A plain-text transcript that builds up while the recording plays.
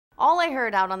All I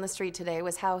heard out on the street today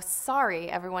was how sorry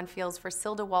everyone feels for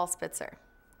Silda Wallspitzer.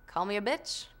 Call me a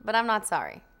bitch, but I'm not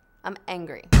sorry. I'm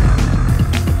angry.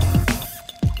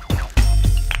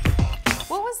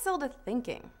 What was Silda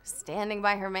thinking, standing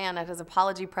by her man at his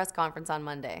apology press conference on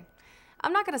Monday?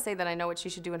 I'm not going to say that I know what she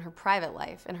should do in her private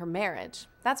life, in her marriage.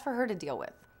 That's for her to deal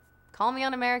with. Call me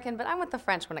un-American, but I'm with the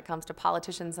French when it comes to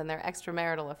politicians and their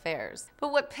extramarital affairs.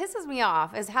 But what pisses me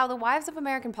off is how the wives of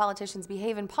American politicians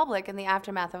behave in public in the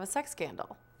aftermath of a sex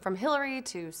scandal. From Hillary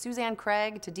to Suzanne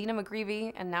Craig to Dina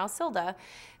McGreevy and now Silda,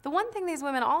 the one thing these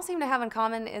women all seem to have in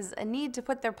common is a need to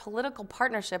put their political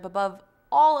partnership above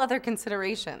all other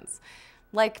considerations,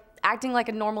 like acting like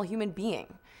a normal human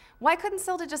being. Why couldn't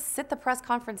Silda just sit the press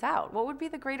conference out? What would be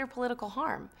the greater political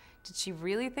harm? Did she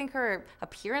really think her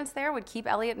appearance there would keep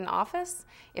Elliott in office?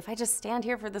 If I just stand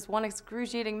here for this one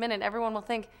excruciating minute, everyone will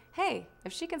think, hey,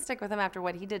 if she can stick with him after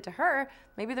what he did to her,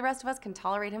 maybe the rest of us can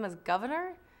tolerate him as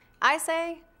governor? I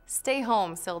say, stay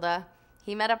home, Silda.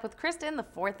 He met up with Kristen, the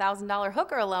 $4,000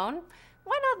 hooker alone.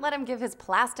 Why not let him give his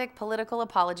plastic political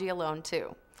apology alone,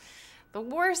 too? The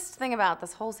worst thing about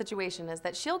this whole situation is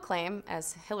that she'll claim,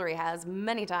 as Hillary has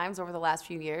many times over the last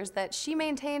few years, that she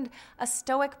maintained a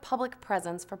stoic public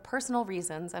presence for personal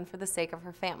reasons and for the sake of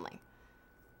her family.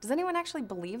 Does anyone actually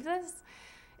believe this?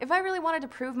 If I really wanted to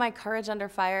prove my courage under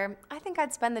fire, I think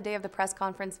I'd spend the day of the press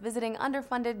conference visiting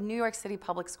underfunded New York City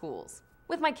public schools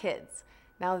with my kids.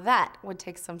 Now that would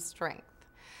take some strength.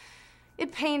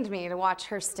 It pained me to watch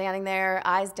her standing there,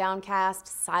 eyes downcast,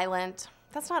 silent.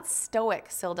 That's not stoic,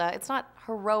 Silda. It's not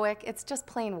heroic. It's just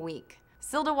plain weak.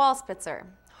 Silda Wallspitzer,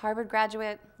 Harvard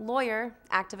graduate, lawyer,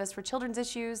 activist for children's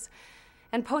issues,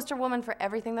 and poster woman for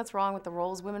everything that's wrong with the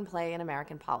roles women play in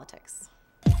American politics.